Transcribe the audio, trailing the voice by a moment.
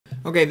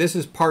Okay, this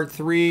is part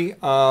 3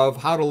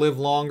 of how to live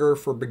longer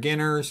for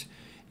beginners.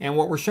 And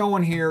what we're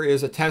showing here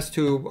is a test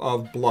tube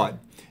of blood.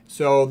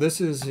 So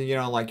this is,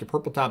 like your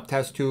purple top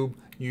test tube.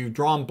 You've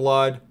drawn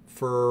blood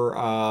for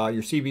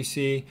your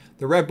CBC.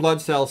 The red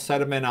blood cells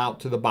sediment out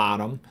to the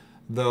bottom.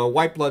 The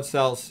white blood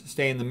cells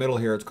stay in the middle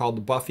here. It's called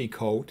the buffy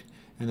coat.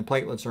 And the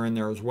platelets are in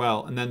there as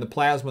well. And then the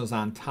plasma is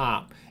on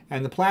top.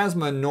 And the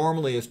plasma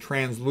normally is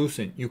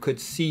translucent. You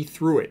could see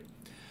through it.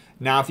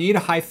 Now, if you eat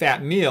a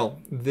high-fat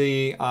meal,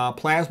 the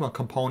plasma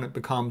component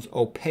becomes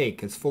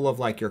opaque. It's full of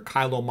like your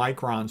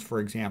chylomicrons, for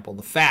example,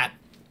 the fat.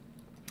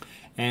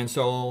 And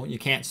so you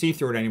can't see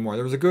through it anymore.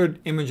 There was a good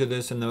image of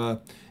this in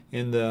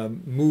the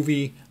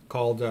movie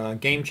called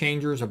Game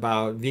Changers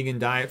about vegan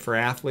diet for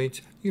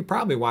athletes. You could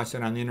probably watch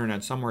that on the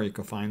internet somewhere. You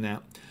can find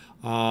that.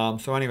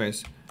 So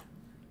anyways,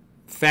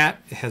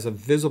 fat causes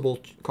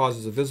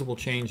a visible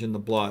change in the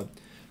blood.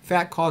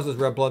 Fat causes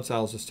red blood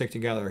cells to stick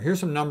together. Here's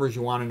some numbers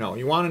you want to know.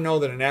 You want to know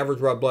that an average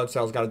red blood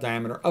cell's got a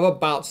diameter of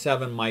about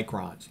 7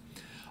 microns.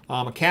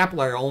 A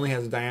capillary only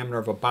has a diameter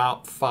of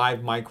about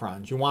 5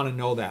 microns. You want to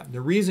know that. The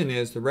reason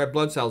is the red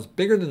blood cell is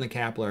bigger than the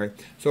capillary,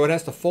 so it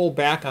has to fold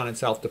back on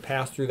itself to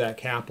pass through that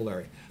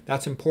capillary.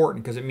 That's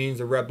important because it means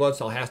the red blood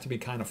cell has to be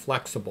kind of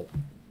flexible.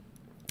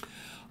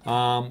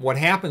 What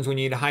happens when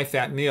you eat a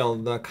high-fat meal,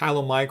 the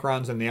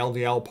chylomicrons and the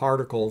LDL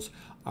particles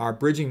are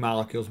bridging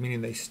molecules, meaning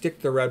they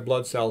stick the red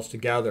blood cells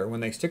together. When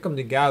they stick them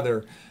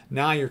together,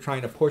 now you're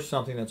trying to push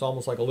something that's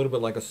almost like a little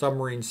bit like a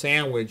submarine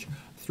sandwich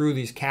through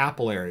these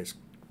capillaries.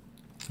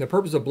 The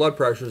purpose of blood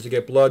pressure is to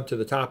get blood to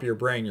the top of your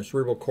brain, your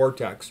cerebral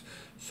cortex.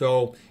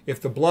 So if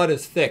the blood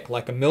is thick,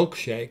 like a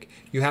milkshake,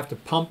 you have to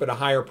pump at a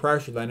higher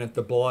pressure than if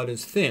the blood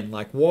is thin,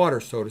 like water,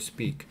 so to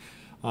speak.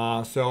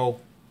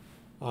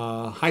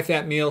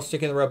 High-fat meal,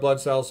 sticking the red blood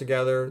cells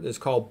together, is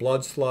called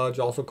blood sludge,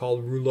 also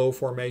called Rouleaux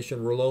formation.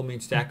 Rouleaux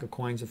means stack of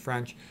coins in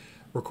French,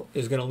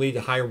 is going to lead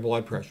to higher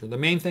blood pressure. The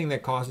main thing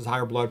that causes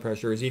higher blood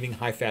pressure is eating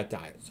high-fat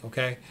diets,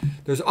 okay?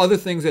 There's other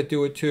things that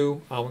do it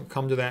too. I'll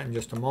come to that in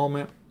just a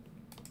moment.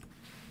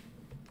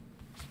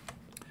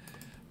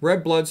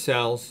 Red blood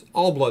cells,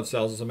 all blood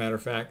cells as a matter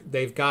of fact,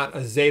 they've got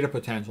a zeta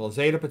potential. A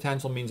zeta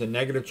potential means a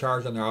negative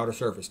charge on their outer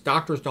surface.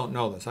 Doctors don't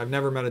know this. I've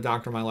never met a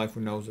doctor in my life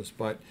who knows this,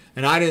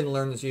 and I didn't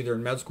learn this either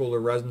in med school or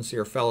residency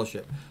or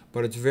fellowship,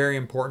 but it's very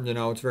important to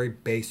know. It's very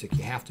basic.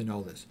 You have to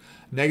know this.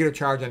 Negative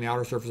charge on the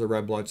outer surface of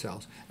red blood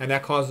cells, and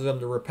that causes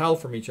them to repel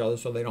from each other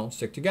so they don't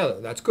stick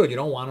together. That's good. You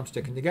don't want them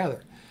sticking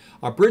together.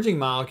 A bridging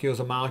molecule is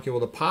a molecule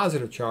with a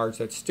positive charge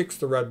that sticks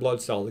the red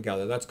blood cell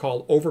together. That's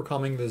called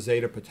overcoming the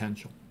zeta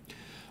potential.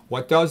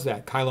 What does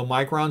that?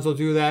 Chylomicrons will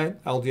do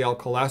that. LDL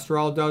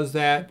cholesterol does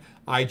that.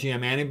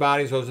 IgM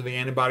antibodies, those are the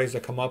antibodies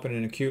that come up in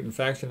an acute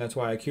infection. That's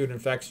why acute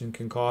infection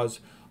can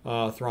cause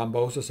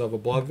thrombosis of a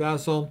blood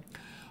vessel.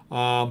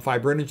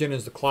 Fibrinogen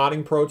is the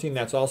clotting protein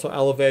that's also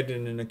elevated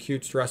in an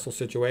acute stressful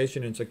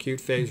situation. It's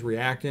acute phase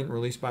reactant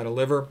released by the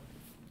liver.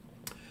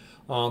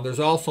 There's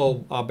also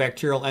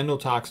bacterial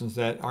endotoxins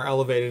that are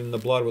elevated in the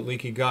blood with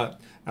leaky gut.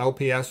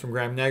 LPS from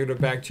gram-negative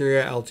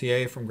bacteria,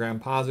 LTA from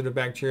gram-positive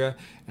bacteria,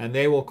 and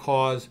they will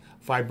cause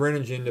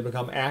fibrinogen to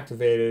become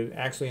activated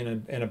actually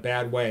in a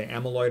bad way,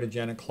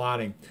 amyloidogenic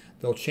clotting.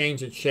 They'll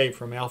change its shape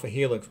from alpha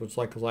helix, which is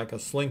like a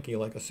slinky,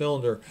 like a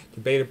cylinder,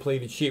 to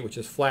beta-pleated sheet, which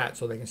is flat,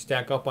 so they can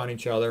stack up on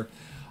each other.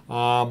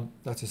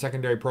 That's a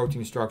secondary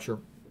protein structure.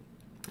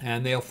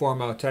 And they'll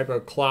form a type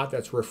of clot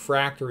that's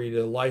refractory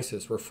to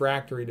lysis,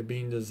 refractory to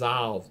being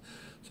dissolved.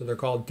 So they're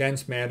called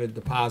dense matted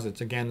deposits.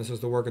 Again, this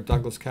is the work of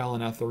Douglas Kell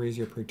and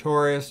Atherosclerosis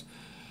pretorius.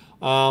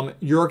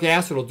 Uric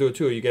acid will do it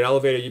too. You get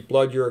elevated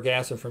blood uric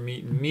acid from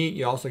eating meat.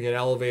 You also get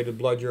elevated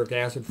blood uric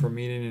acid from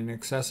eating an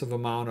excessive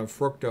amount of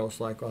fructose,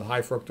 like a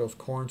high fructose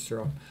corn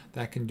syrup.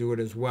 That can do it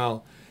as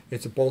well.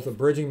 It's both a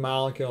bridging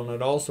molecule and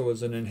it also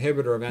is an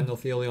inhibitor of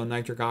endothelial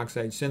nitric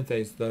oxide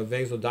synthase, the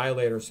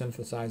vasodilator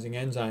synthesizing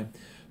enzyme.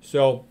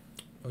 So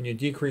when you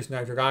decrease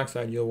nitric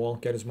oxide, you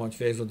won't get as much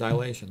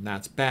vasodilation.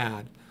 That's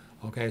bad.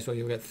 Okay, so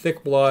you'll get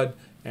thick blood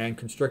and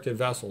constricted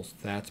vessels.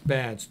 That's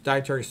bad.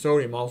 Dietary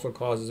sodium also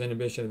causes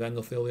inhibition of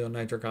endothelial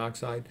nitric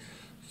oxide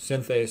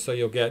synthase, so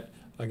you'll get,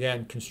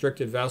 again,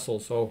 constricted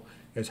vessels. So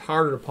it's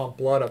harder to pump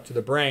blood up to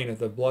the brain if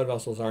the blood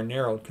vessels are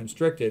narrowed,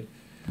 constricted,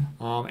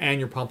 and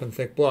you're pumping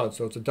thick blood.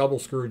 So it's a double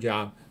screw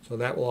job. So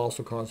that will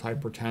also cause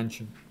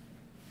hypertension.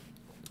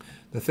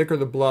 The thicker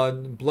the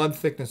blood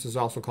thickness is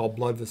also called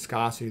blood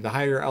viscosity. The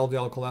higher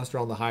LDL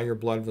cholesterol, the higher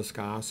blood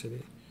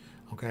viscosity.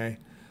 Okay?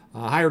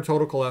 Higher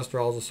total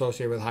cholesterol is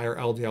associated with higher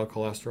LDL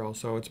cholesterol,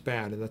 so it's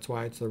bad. That's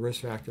why it's the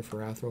risk factor for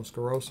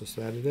atherosclerosis,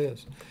 that it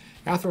is.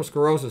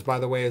 Atherosclerosis, by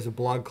the way, is a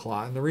blood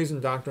clot. And the reason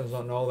doctors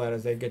don't know that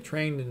is they get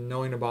trained in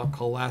knowing about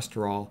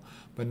cholesterol,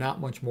 but not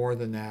much more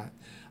than that.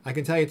 I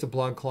can tell you it's a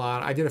blood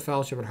clot. I did a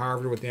fellowship at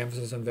Harvard with the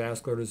emphasis on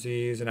vascular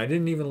disease, and I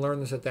didn't even learn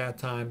this at that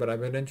time, but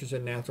I've been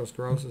interested in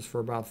atherosclerosis for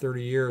about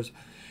 30 years.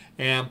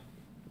 And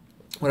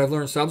what I've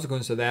learned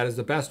subsequent to that is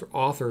the best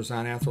authors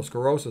on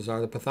atherosclerosis are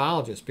the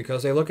pathologists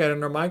because they look at it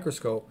under a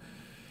microscope.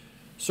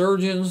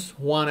 Surgeons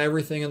want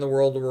everything in the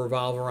world to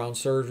revolve around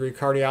surgery.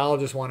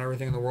 Cardiologists want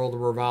everything in the world to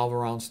revolve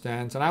around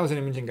stents. And I was an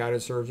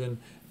imaging-guided surgeon,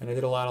 and I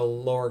did a lot of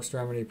lower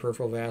extremity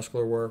peripheral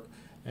vascular work.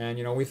 And,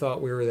 you know, we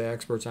thought we were the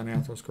experts on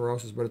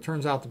atherosclerosis, but it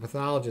turns out the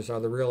pathologists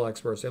are the real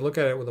experts. They look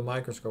at it with a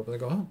microscope, and they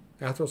go, oh,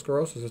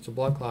 atherosclerosis, it's a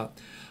blood clot.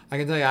 I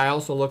can tell you, I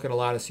also look at a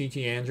lot of CT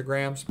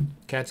angiograms,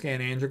 CAT scan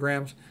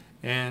angiograms,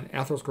 and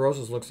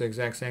atherosclerosis looks the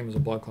exact same as a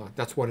blood clot.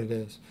 That's what it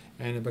is.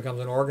 And it becomes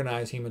an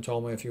organized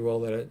hematoma, if you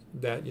will, that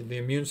the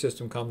immune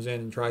system comes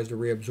in and tries to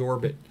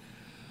reabsorb it.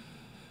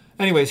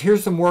 Anyways,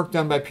 here's some work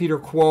done by Peter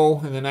Quo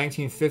in the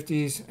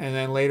 1950s, and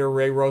then later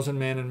Ray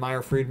Rosenman and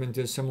Meyer Friedman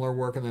did similar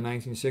work in the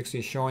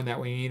 1960s, showing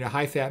that when you eat a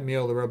high-fat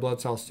meal, the red blood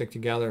cells stick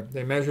together.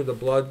 They measure the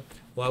blood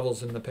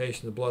levels in the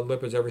patient, the blood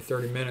lipids, every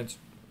 30 minutes.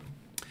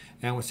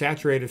 And with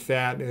saturated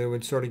fat, it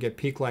would sort of get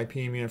peak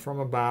lipemia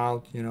from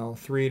about,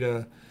 3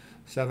 to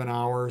 7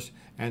 hours.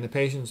 And the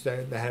patients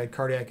that had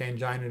cardiac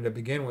angina to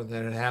begin with,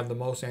 that had the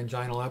most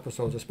anginal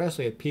episodes,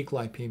 especially at peak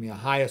lipemia,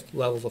 highest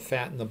levels of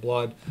fat in the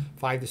blood,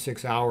 5 to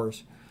 6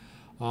 hours.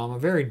 A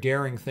very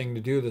daring thing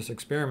to do, this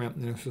experiment,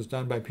 and this was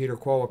done by Peter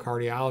Quo, a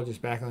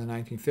cardiologist, back in the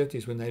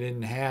 1950s when they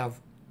didn't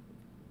have,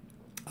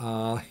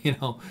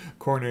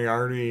 coronary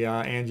artery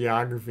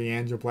angiography,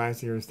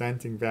 angioplasty, or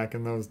stenting back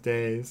in those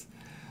days.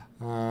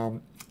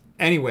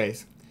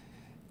 Anyways,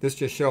 this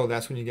just showed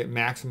that's when you get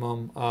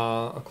maximum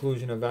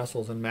occlusion of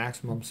vessels and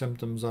maximum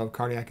symptoms of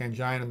cardiac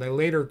angina. They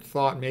later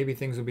thought maybe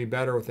things would be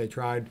better if they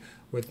tried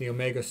with the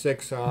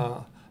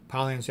omega-6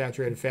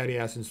 polyunsaturated fatty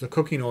acids, the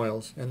cooking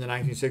oils in the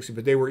 1960s,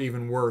 but they were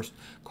even worse,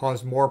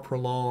 caused more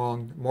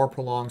prolonged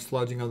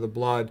sludging of the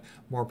blood,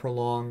 more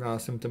prolonged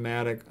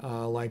symptomatic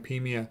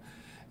lipemia.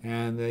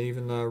 And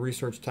even the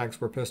research techs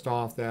were pissed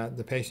off that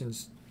the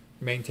patients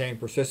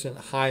maintained persistent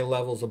high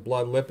levels of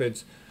blood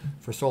lipids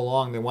for so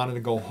long they wanted to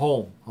go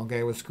home. Okay,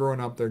 it was screwing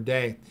up their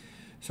day.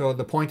 So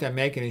the point I'm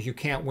making is you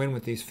can't win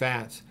with these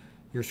fats.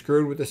 You're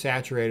screwed with the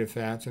saturated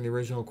fats in the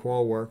original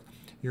Quo work.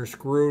 You're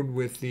screwed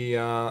with the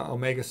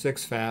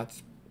omega-6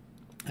 fats,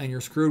 and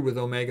you're screwed with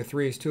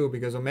omega-3s too,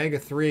 because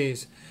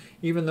omega-3s,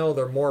 even though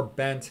they're more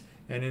bent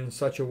and in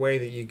such a way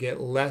that you get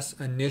less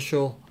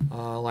initial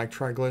like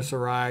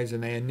triglycerides,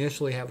 and they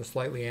initially have a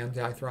slightly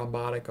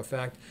antithrombotic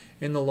effect,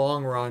 in the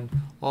long run,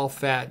 all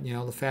fat,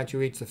 the fat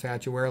you eat is the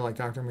fat you wear, like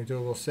Dr.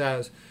 McDougall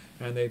says,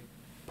 and they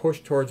push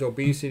towards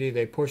obesity,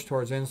 they push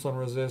towards insulin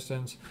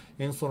resistance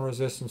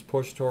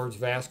push towards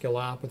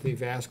vasculopathy,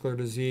 vascular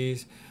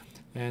disease.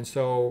 And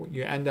so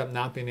you end up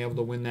not being able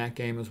to win that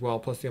game as well.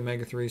 Plus the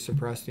omega-3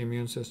 suppress the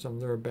immune system.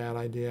 They're a bad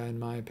idea in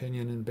my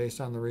opinion, and based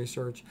on the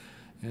research.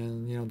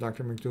 And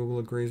Dr. McDougall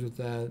agrees with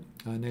that.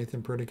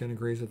 Nathan Pritikin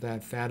agrees with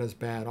that. Fat is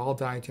bad. All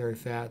dietary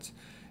fats,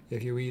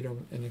 if you eat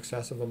them in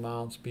excessive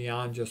amounts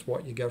beyond just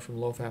what you get from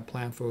low-fat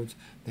plant foods,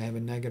 they have a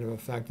negative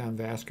effect on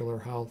vascular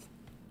health.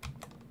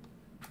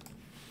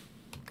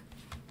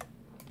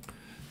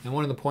 And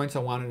one of the points I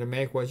wanted to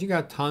make was you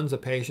got tons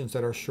of patients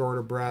that are short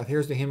of breath.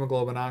 Here's the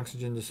hemoglobin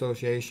oxygen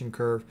dissociation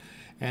curve,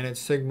 and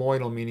it's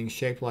sigmoidal, meaning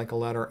shaped like a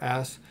letter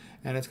S,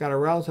 and it's got a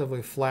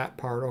relatively flat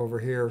part over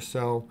here.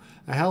 So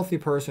a healthy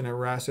person at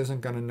rest isn't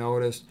going to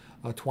notice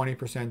a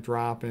 20%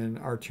 drop in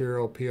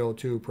arterial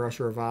PO2,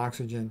 pressure of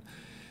oxygen,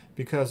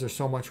 because there's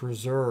so much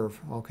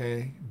reserve,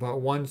 okay? But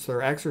once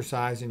they're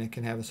exercising, it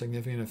can have a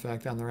significant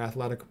effect on their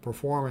athletic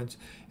performance.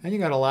 And you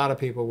got a lot of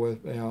people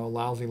with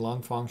lousy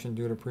lung function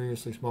due to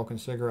previously smoking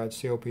cigarettes,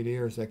 COPD,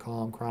 or as they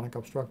call them, chronic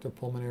obstructive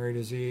pulmonary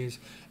disease,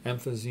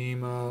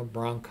 emphysema,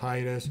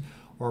 bronchitis,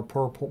 or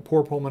poor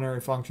pulmonary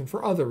function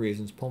for other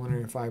reasons,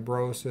 pulmonary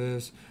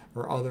fibrosis,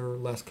 or other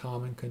less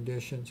common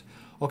conditions.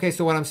 Okay,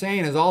 so what I'm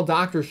saying is all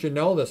doctors should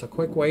know this. A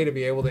quick way to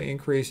be able to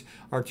increase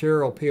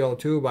arterial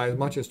PO2 by as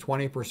much as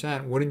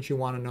 20%. Wouldn't you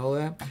want to know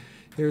that?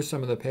 Here's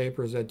some of the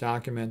papers that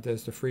document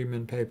this. The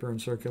Friedman paper in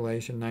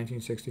Circulation,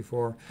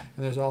 1964.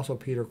 And there's also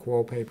Peter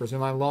Quo papers. In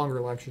my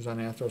longer lectures on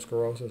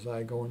atherosclerosis,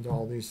 I go into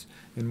all these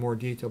in more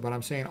detail. But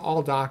I'm saying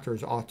all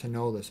doctors ought to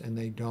know this, and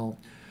they don't.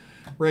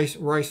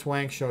 Roy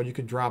Swank showed you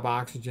could drop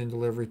oxygen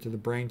delivery to the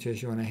brain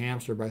tissue in a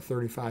hamster by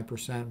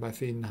 35% by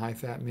feeding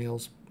high-fat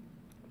meals.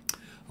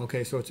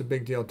 Okay, so it's a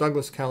big deal.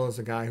 Douglas Kell is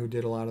the guy who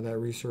did a lot of that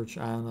research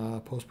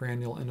on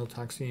postprandial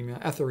endotoxemia.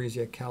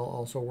 Etheresia Kell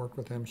also worked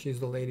with him. She's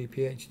the lady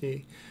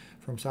PhD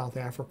from South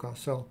Africa.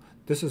 So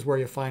this is where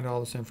you find all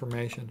this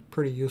information.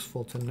 Pretty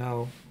useful to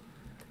know.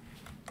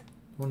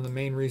 One of the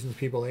main reasons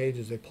people age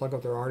is they plug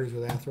up their arteries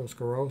with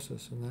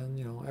atherosclerosis, and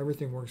then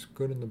everything works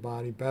good in the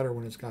body better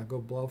when it's got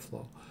good blood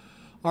flow.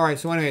 All right,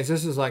 so anyways,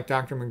 this is like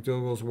Dr.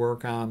 McDougall's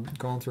work on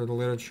going through the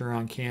literature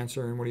on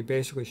cancer, and what he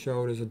basically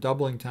showed is a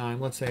doubling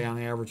time. Let's say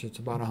on average it's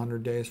about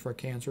 100 days for a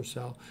cancer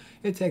cell.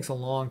 It takes a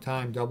long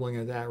time doubling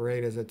at that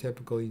rate, as it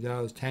typically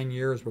does, 10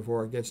 years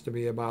before it gets to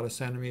be about 1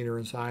 centimeter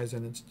in size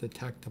and it's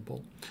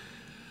detectable.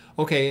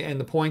 Okay, and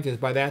the point is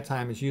by that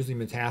time it's usually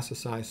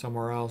metastasized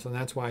somewhere else, and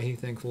that's why he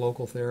thinks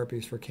local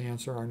therapies for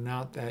cancer are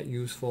not that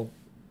useful.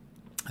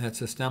 That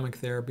systemic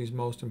therapy is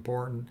most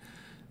important.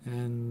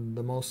 And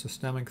the most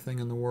systemic thing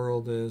in the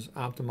world is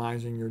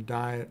optimizing your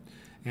diet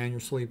and your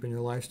sleep and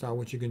your lifestyle,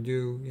 which you can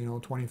do,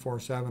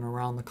 24/7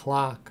 around the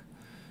clock.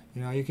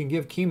 You can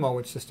give chemo,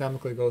 which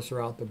systemically goes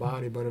throughout the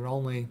body, but it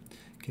only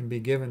can be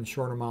given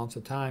short amounts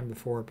of time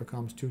before it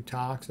becomes too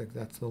toxic.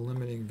 That's the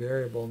limiting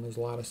variable, and there's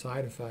a lot of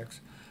side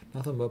effects.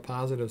 Nothing but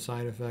positive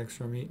side effects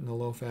from eating the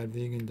low-fat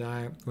vegan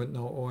diet with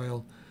no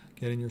oil,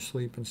 getting your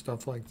sleep and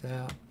stuff like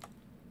that.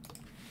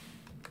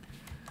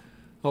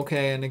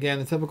 Okay, and again,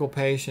 the typical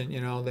patient,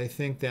 they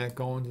think that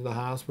going to the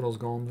hospital is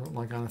going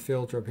like on a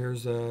field trip.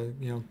 Here's a,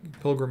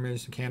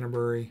 Pilgrimage to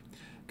Canterbury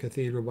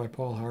Cathedral by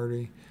Paul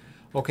Hardy.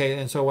 Okay,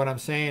 and so what I'm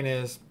saying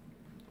is,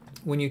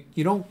 when you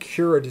don't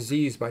cure a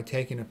disease by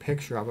taking a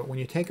picture of it. When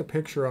you take a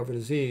picture of a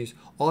disease,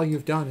 all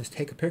you've done is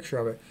take a picture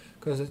of it.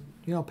 Because,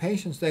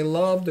 patients, they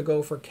love to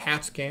go for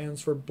CAT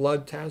scans, for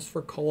blood tests,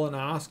 for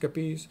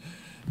colonoscopies,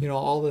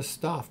 all this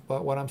stuff.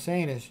 But what I'm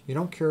saying is, you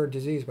don't cure a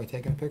disease by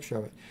taking a picture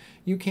of it.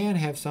 You can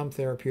have some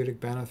therapeutic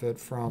benefit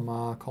from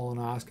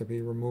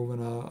colonoscopy, removing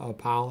a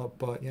polyp,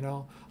 but,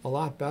 a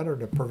lot better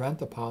to prevent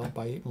the polyp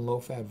by eating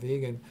low-fat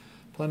vegan.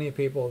 Plenty of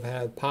people have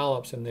had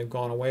polyps and they've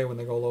gone away when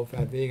they go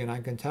low-fat vegan. I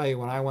can tell you,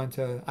 when I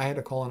had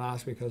a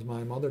colonoscopy because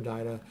my mother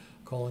died of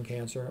colon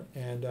cancer,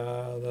 and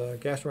the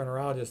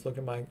gastroenterologist looked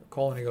at my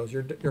colon and he goes,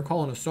 your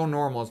colon is so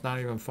normal, it's not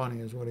even funny,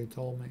 is what he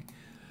told me.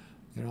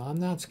 I'm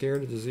not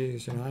scared of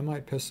disease. I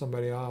might piss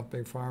somebody off,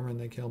 Big Pharma, and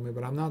they kill me,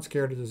 but I'm not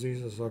scared of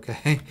diseases,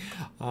 okay?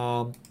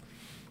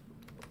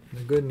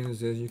 The good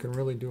news is you can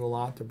really do a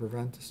lot to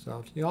prevent the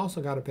stuff. You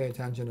also got to pay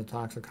attention to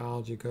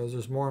toxicology, because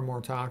there's more and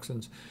more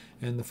toxins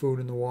in the food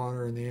and the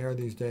water and the air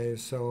these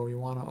days, so you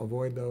want to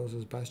avoid those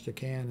as best you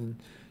can, and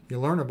you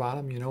learn about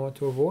them, you know what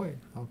to avoid,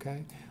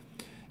 okay?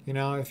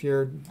 If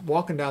you're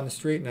walking down the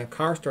street and a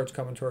car starts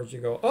coming towards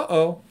you, go,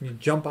 uh-oh, and you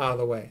jump out of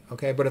the way,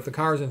 okay? But if the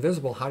car is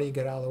invisible, how do you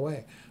get out of the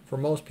way? For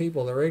most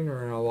people, they're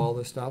ignorant of all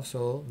this stuff,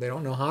 so they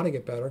don't know how to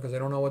get better because they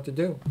don't know what to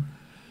do.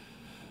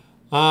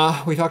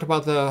 We talked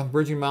about the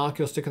bridging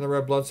molecules sticking the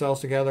red blood cells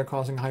together,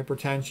 causing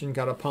hypertension.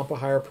 Got to pump a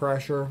higher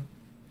pressure.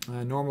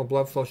 Normal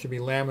blood flow should be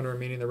laminar,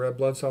 meaning the red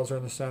blood cells are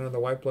in the center, the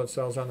white blood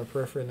cells are on the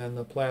periphery, and then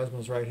the plasma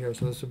is right here.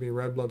 So this would be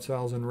red blood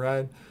cells in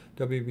red,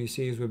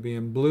 WBCs would be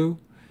in blue,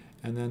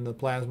 and then the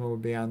plasma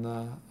would be on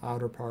the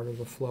outer part of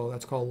the flow.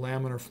 That's called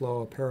laminar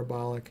flow, a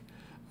parabolic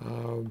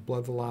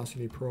blood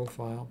velocity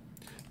profile.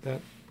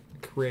 That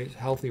creates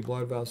healthy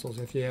blood vessels.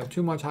 If you have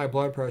too much high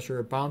blood pressure,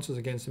 it bounces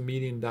against the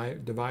median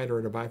divider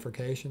at a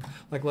bifurcation.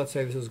 Like, let's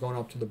say this is going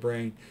up to the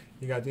brain.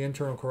 You got the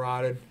internal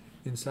carotid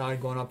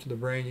inside going up to the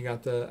brain. You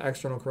got the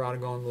external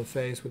carotid going to the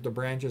face with the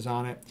branches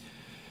on it.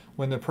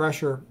 When the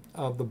pressure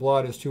of the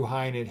blood is too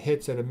high and it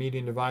hits at a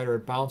median divider,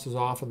 it bounces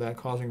off of that,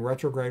 causing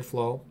retrograde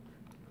flow,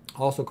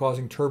 also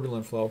causing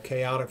turbulent flow.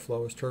 Chaotic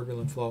flow is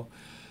turbulent flow.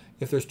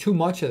 If there's too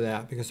much of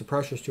that, because the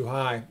pressure is too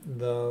high,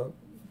 the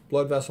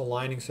blood vessel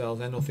lining cells,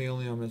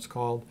 endothelium it's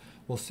called,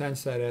 will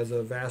sense that as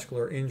a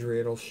vascular injury.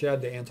 It'll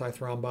shed the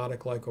antithrombotic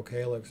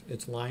glycocalyx,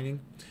 its lining,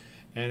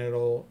 and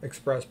it'll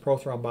express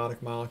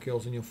prothrombotic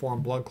molecules, and you'll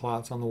form blood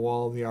clots on the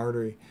wall of the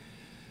artery.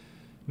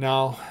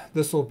 Now,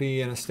 this will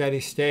be in a steady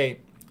state,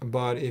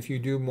 but if you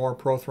do more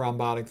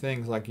prothrombotic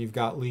things, like you've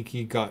got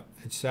leaky gut,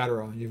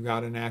 etc., you've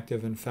got an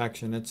active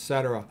infection,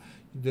 etc.,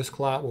 this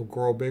clot will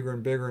grow bigger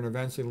and bigger, and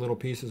eventually little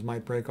pieces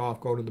might break off,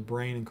 go to the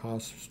brain, and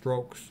cause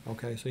strokes.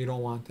 Okay, so you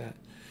don't want that.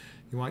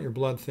 You want your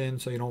blood thin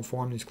so you don't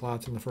form these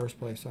clots in the first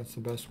place. That's the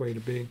best way to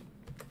be.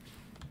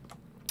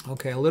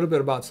 Okay, a little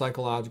bit about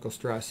psychological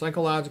stress.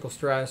 Psychological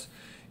stress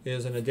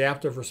is an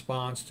adaptive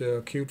response to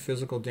acute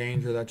physical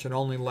danger that should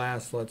only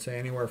last, let's say,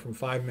 anywhere from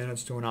 5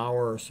 minutes to an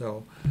hour or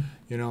so.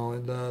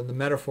 The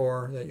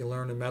metaphor that you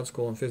learn in med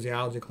school and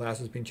physiology class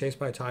is being chased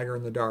by a tiger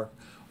in the dark.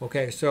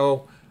 Okay,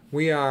 so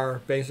we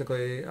are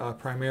basically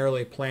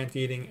primarily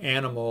plant-eating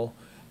animal,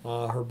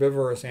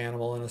 herbivorous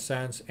animal in a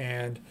sense,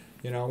 and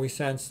we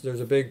sense there's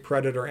a big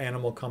predator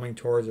animal coming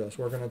towards us.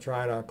 We're going to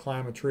try to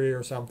climb a tree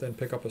or something,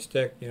 pick up a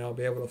stick, be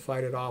able to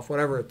fight it off,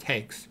 whatever it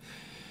takes.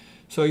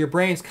 So your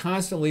brain's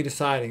constantly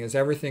deciding, is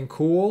everything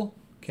cool?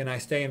 Can I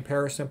stay in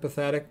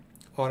parasympathetic,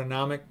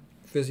 autonomic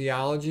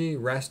physiology,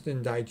 rest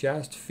and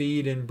digest,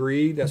 feed and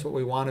breed? That's what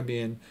we want to be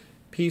in.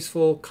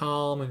 Peaceful,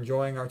 calm,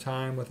 enjoying our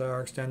time with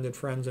our extended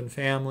friends and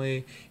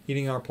family,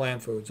 eating our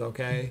plant foods,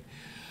 okay?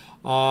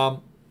 But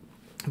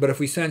if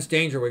we sense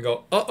danger, we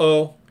go,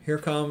 uh-oh. Here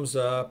comes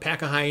a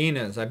pack of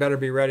hyenas. I better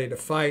be ready to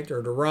fight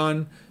or to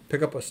run,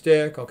 pick up a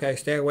stick, okay,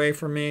 stay away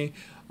from me.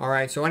 All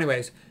right, so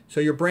anyways, so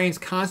your brain's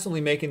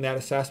constantly making that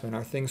assessment.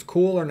 Are things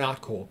cool or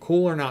not cool?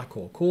 Cool or not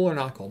cool? Cool or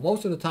not cool?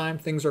 Most of the time,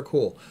 things are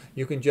cool.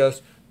 You can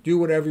just do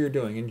whatever you're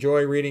doing.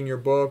 Enjoy reading your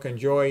book,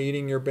 enjoy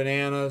eating your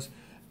bananas.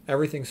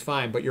 Everything's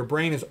fine, but your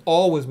brain is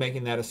always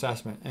making that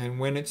assessment. And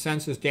when it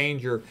senses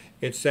danger,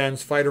 it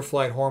sends fight or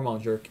flight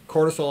hormones. Your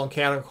cortisol and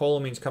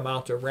catecholamines come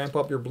out to ramp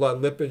up your blood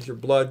lipids, your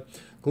blood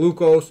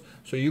glucose,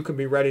 so you can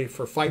be ready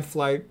for fight,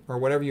 flight, or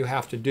whatever you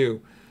have to do.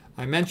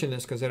 I mention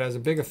this because it has a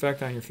big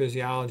effect on your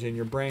physiology, and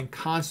your brain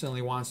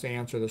constantly wants to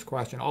answer this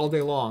question all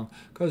day long,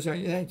 because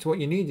it's what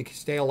you need to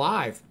stay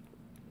alive.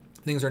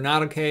 Things are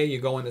not okay, you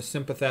go into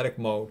sympathetic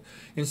mode.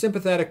 In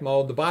sympathetic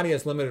mode, the body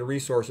has limited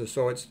resources,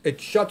 so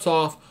it shuts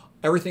off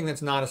everything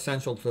that's not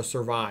essential to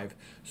survive.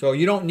 So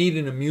you don't need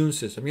an immune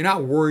system. You're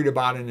not worried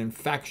about an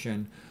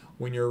infection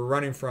when you're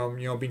running from,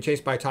 being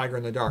chased by a tiger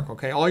in the dark,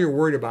 okay? All you're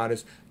worried about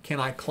is, can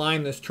I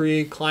climb this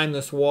tree, climb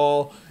this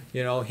wall,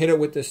 hit it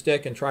with this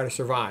stick and try to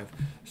survive.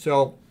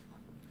 So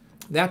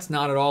that's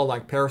not at all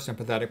like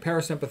parasympathetic.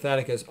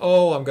 Parasympathetic is,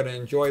 oh, I'm going to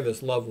enjoy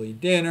this lovely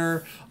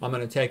dinner. I'm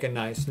going to take a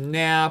nice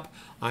nap.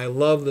 I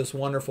love this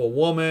wonderful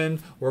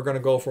woman. We're going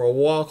to go for a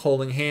walk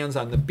holding hands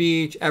on the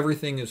beach.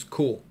 Everything is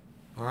cool,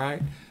 all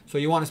right? So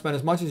you want to spend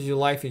as much of your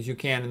life as you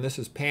can, and this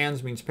is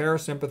PANS, means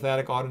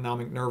parasympathetic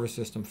autonomic nervous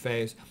system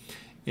phase,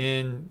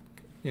 in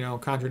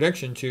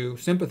contradiction to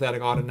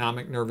sympathetic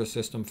autonomic nervous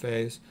system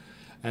phase,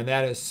 and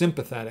that is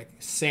sympathetic,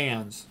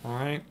 SANS, all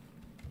right?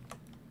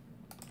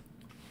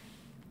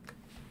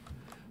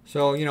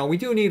 So, we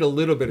do need a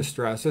little bit of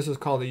stress. This is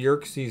called the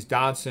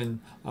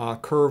Yerkes-Dodson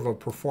curve of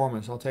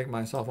performance. I'll take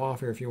myself off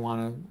here if you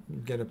want to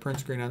get a print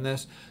screen on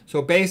this.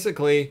 So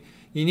basically,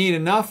 you need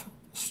enough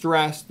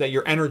stress that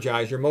you're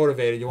energized, you're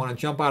motivated. You want to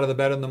jump out of the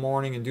bed in the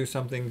morning and do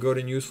something good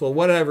and useful,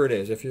 whatever it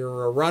is. If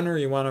you're a runner,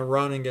 you want to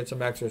run and get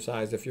some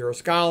exercise. If you're a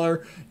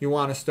scholar, you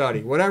want to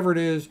study. Whatever it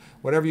is,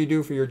 whatever you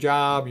do for your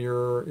job,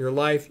 your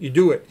life, you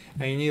do it.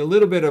 And you need a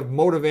little bit of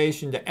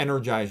motivation to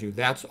energize you.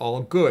 That's all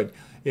good.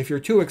 If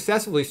you're too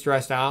excessively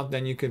stressed out,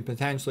 then you could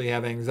potentially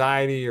have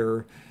anxiety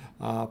or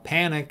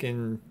panic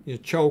and you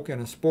choke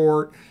in a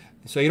sport.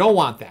 So you don't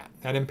want that.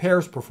 That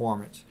impairs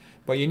performance.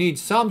 But you need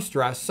some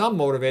stress, some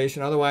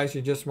motivation. Otherwise,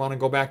 you just want to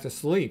go back to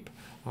sleep.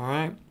 All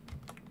right?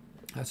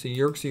 That's the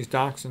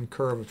Yerkes-Dodson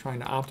curve of trying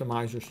to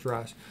optimize your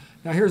stress.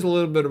 Now, here's a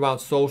little bit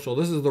about social.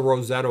 This is the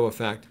Rosetto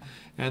effect.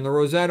 And the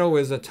Rosetto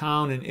is a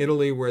town in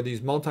Italy where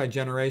these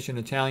multi-generation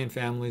Italian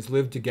families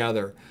live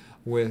together,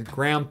 with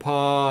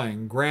grandpa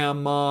and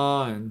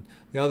grandma and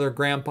the other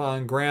grandpa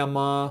and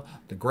grandma,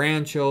 the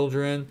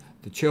grandchildren,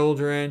 the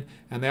children,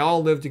 and they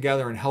all lived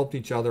together and helped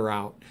each other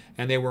out.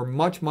 And they were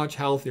much, much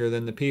healthier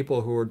than the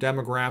people who were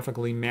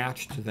demographically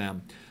matched to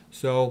them.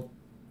 So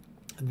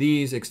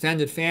these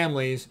extended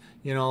families,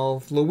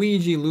 if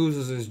Luigi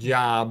loses his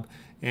job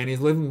and he's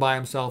living by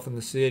himself in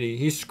the city,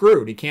 he's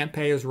screwed. He can't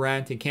pay his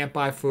rent. He can't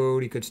buy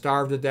food. He could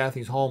starve to death.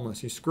 He's homeless.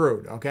 He's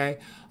screwed, okay?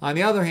 On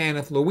the other hand,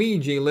 if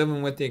Luigi,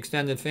 living with the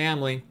extended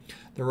family,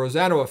 the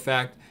Rosetto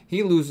effect,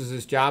 he loses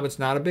his job, it's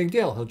not a big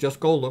deal. He'll just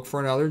go look for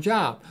another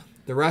job.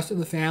 The rest of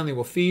the family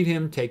will feed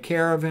him, take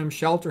care of him,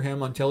 shelter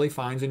him until he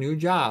finds a new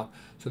job.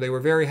 So they were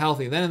very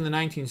healthy. Then in the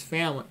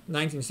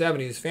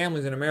 1970s,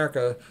 families in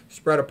America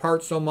spread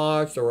apart so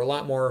much. There were a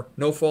lot more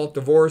no-fault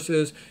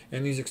divorces,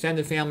 and these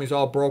extended families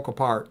all broke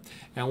apart.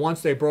 And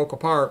once they broke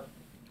apart,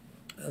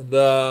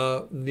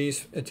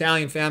 these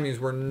Italian families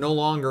were no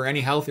longer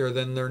any healthier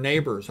than their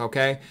neighbors,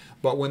 okay?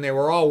 But when they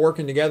were all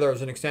working together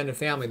as an extended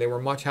family, they were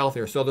much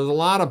healthier. So there's a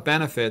lot of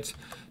benefits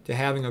to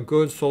having a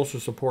good social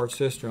support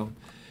system.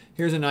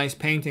 Here's a nice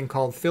painting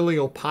called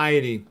Filial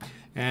Piety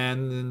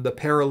and the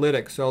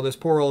Paralytic. So this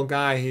poor old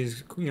guy,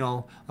 he's,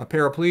 a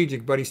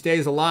paraplegic, but he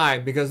stays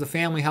alive because the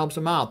family helps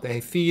him out.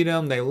 They feed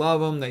him, they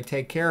love him, they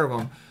take care of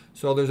him.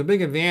 So there's a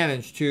big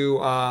advantage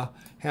to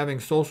having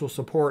social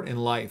support in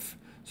life.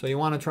 So you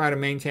want to try to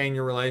maintain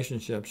your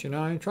relationships. You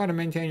try to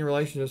maintain your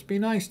relationships. Be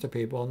nice to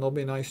people, and they'll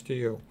be nice to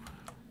you.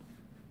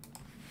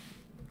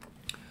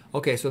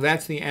 Okay, so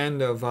that's the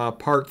end of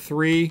part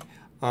 3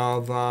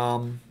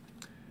 of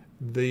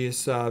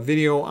this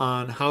video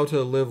on how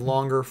to live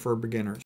longer for beginners.